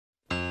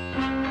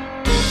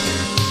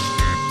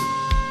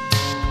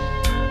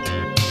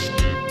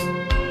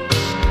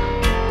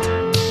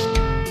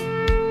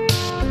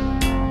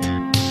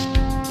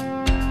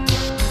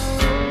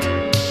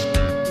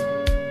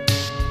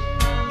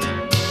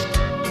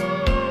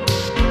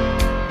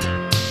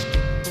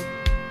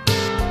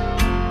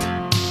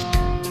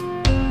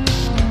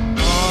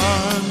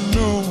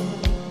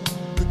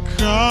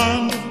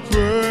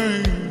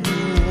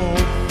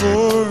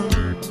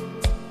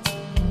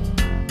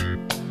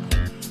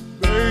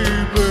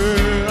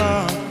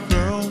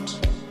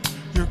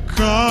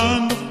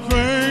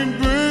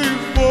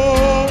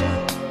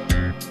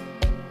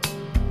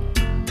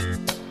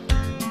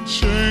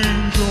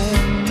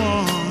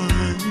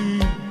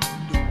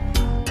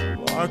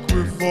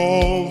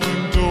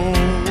revolving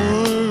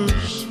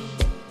doors.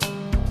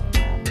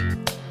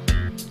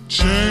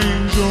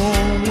 Change your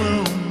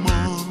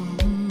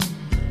woman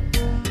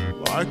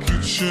like you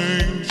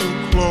change your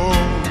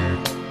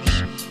clothes.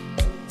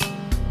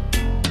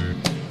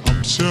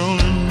 I'm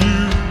telling you,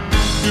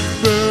 you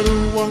better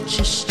watch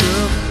your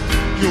step.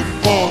 You'll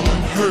fall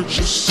and hurt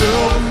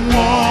yourself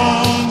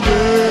one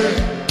day.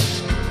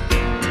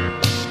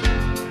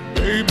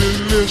 Baby,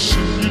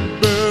 listen, you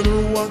better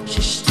watch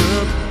your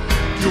step.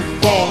 You'll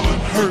fall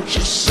and hurt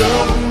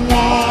yourself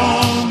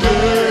one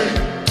day.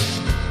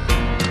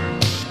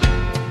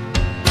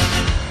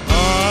 I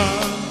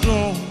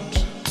don't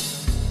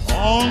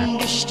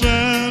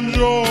understand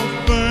your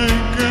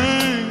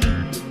thinking.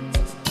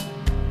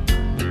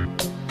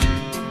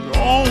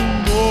 Don't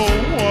know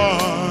why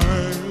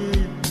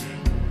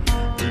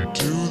you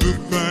do the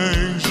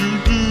things you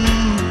do.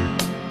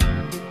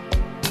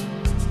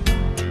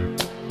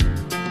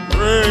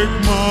 Break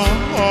my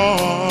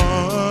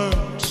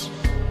heart,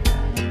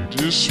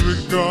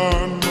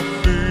 disregard my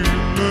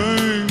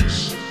feelings.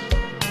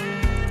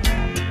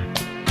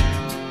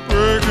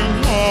 Breaking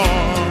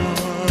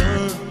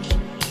heart,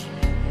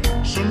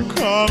 some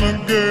kind of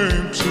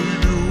game to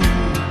you.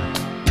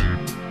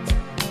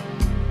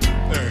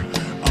 Hey,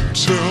 I'm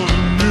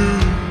telling you,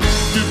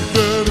 you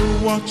better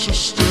watch your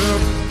step.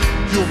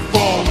 You'll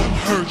fall and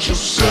hurt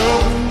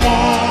yourself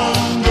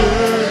one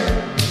day.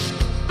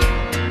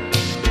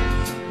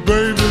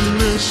 Baby,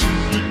 listen,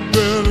 you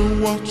better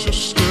watch your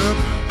step.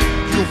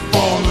 You'll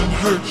fall and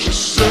hurt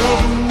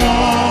yourself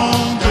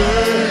one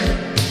day.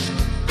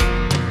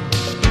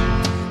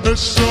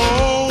 It's so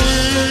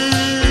easy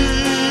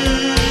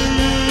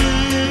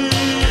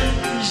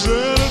to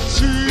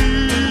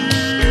tease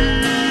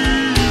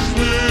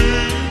me.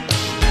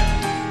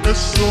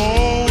 It's so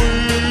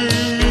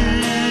easy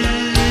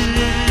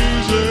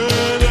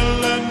to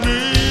let me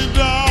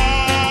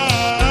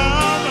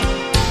down.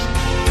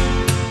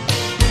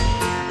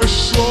 It's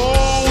so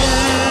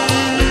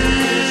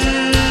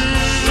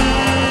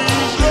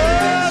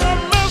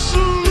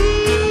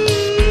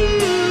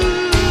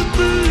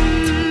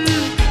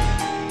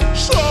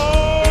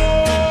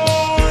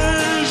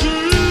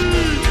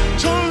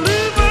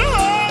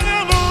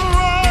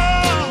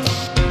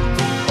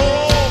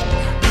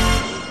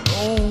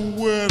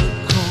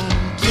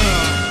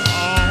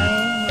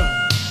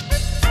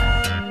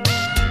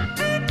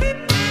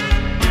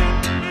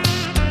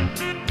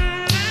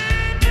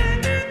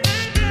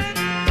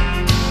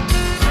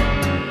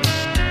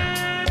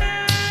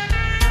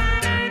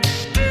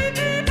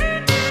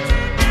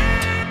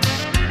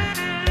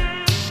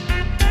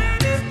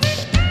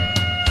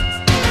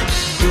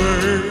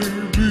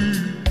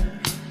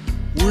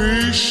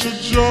we should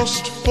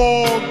just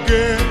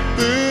forget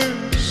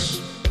this.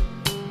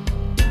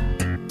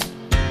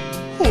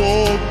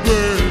 Oh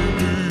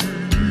baby,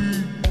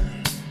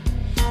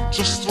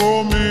 just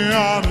throw me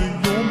out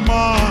of your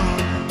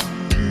mind.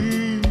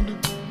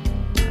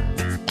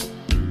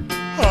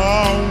 I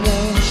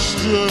won't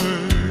stay,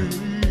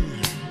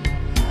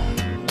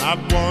 not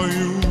while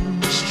you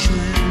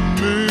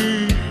mistreat me.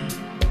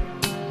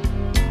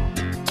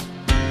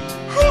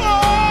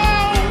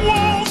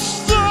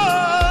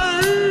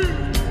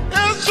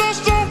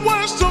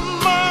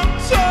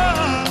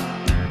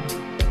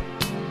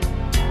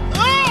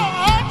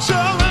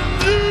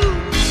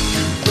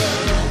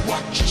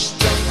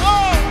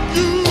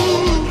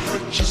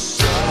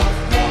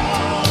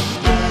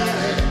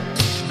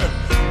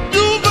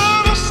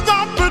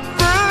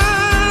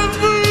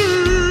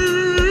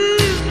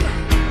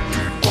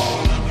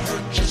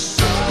 Just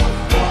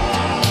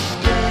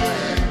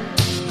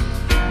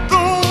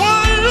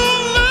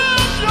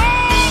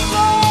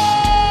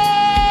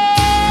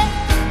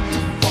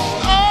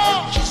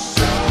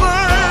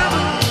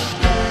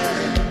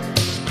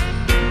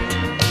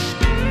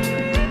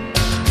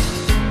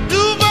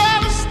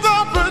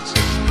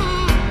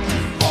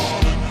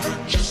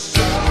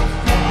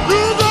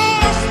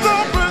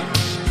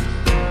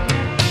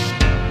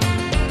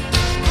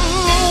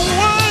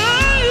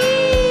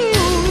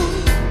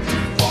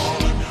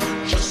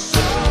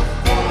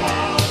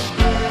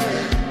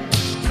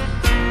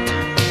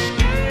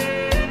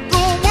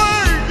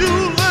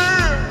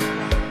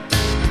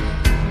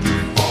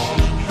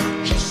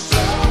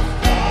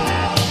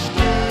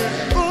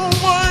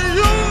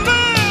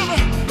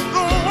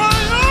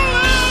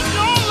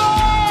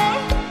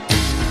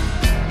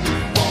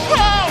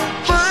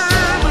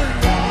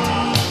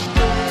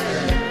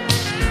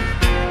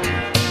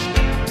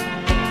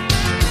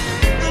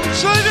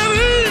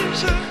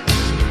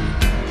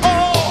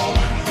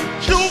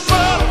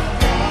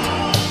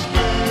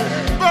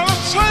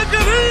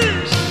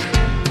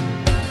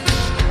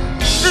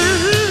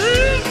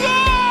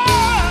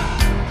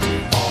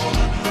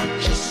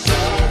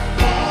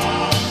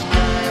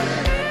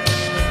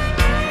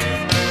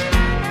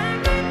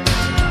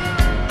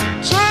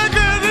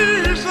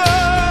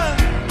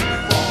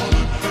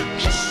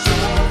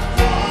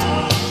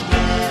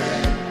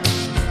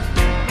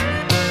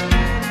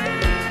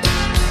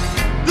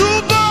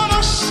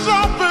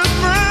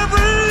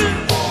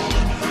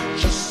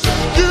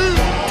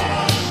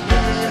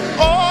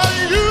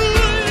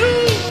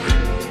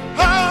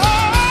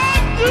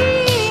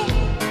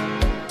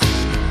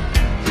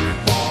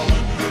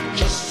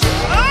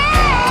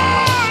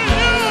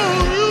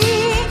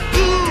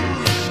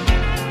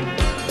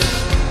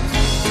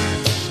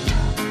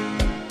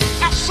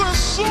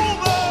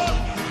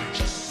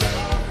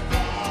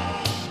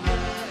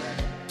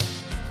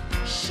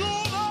sure.